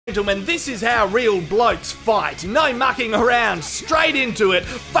Gentlemen, this is how real blokes fight. No mucking around, straight into it.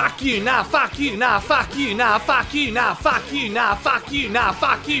 Fuck you, nah, fuck you, nah, fuck you, nah, fuck you, nah, fuck you, nah, fuck you, nah,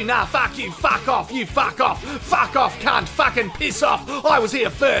 fuck you, nah, fuck you, fuck off, you fuck off, cunt, fucking piss off. I was here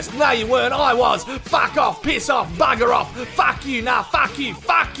first, no you weren't, I was. Fuck off, piss off, bugger off. Fuck you, nah, fuck you,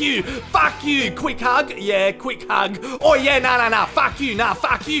 fuck you, fuck you. Quick hug, yeah, quick hug. Oh yeah, nah, fuck you, nah,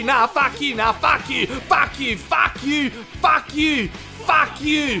 fuck you, nah, fuck you, nah, fuck you, fuck you, fuck you, fuck you. Fuck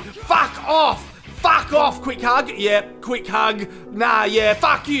you! Fuck off! Fuck off! Quick hug? Yeah, quick hug. Nah, yeah,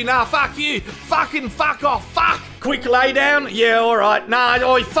 fuck you, nah, fuck you. Fucking fuck off, fuck! Quick lay down? Yeah, alright. Nah,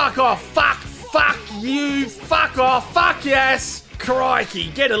 oi, fuck off, fuck you, fuck off, fuck yes!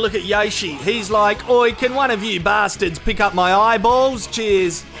 Crikey, get a look at Yoshi. He's like, oi, can one of you bastards pick up my eyeballs?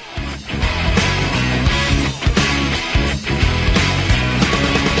 Cheers.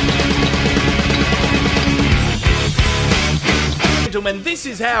 Gentlemen, this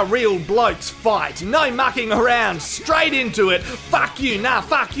is how real blokes fight. No mucking around, straight into it. Fuck you, nah,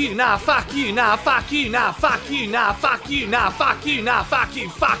 fuck you, nah, fuck you, nah, fuck you, nah, fuck you, nah, fuck you, nah, fuck you, nah, fuck you,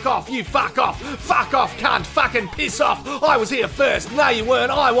 fuck off, you fuck off, cunt, fucking piss off. I was here first, no you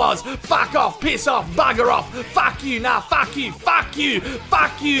weren't, I was. Fuck off, piss off, bugger off. Fuck you, nah, fuck you, fuck you,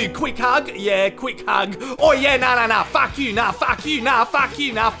 fuck you. Quick hug? Yeah, quick hug. Oh yeah, nah, fuck you, nah, fuck you, nah, fuck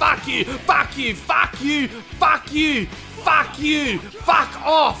you, nah, fuck you, fuck you, fuck you, fuck you. Fuck you! Fuck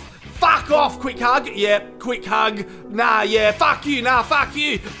off! Quick hug? Yeah, quick hug. Nah, yeah, fuck you, nah, fuck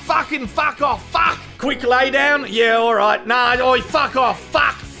you. Fucking fuck off, fuck! Quick lay down? Yeah, alright. Nah, oi, fuck off,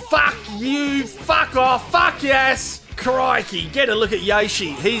 fuck you, fuck off, fuck yes! Crikey, get a look at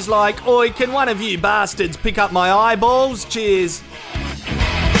Yoshi. He's like, oi, can one of you bastards pick up my eyeballs? Cheers.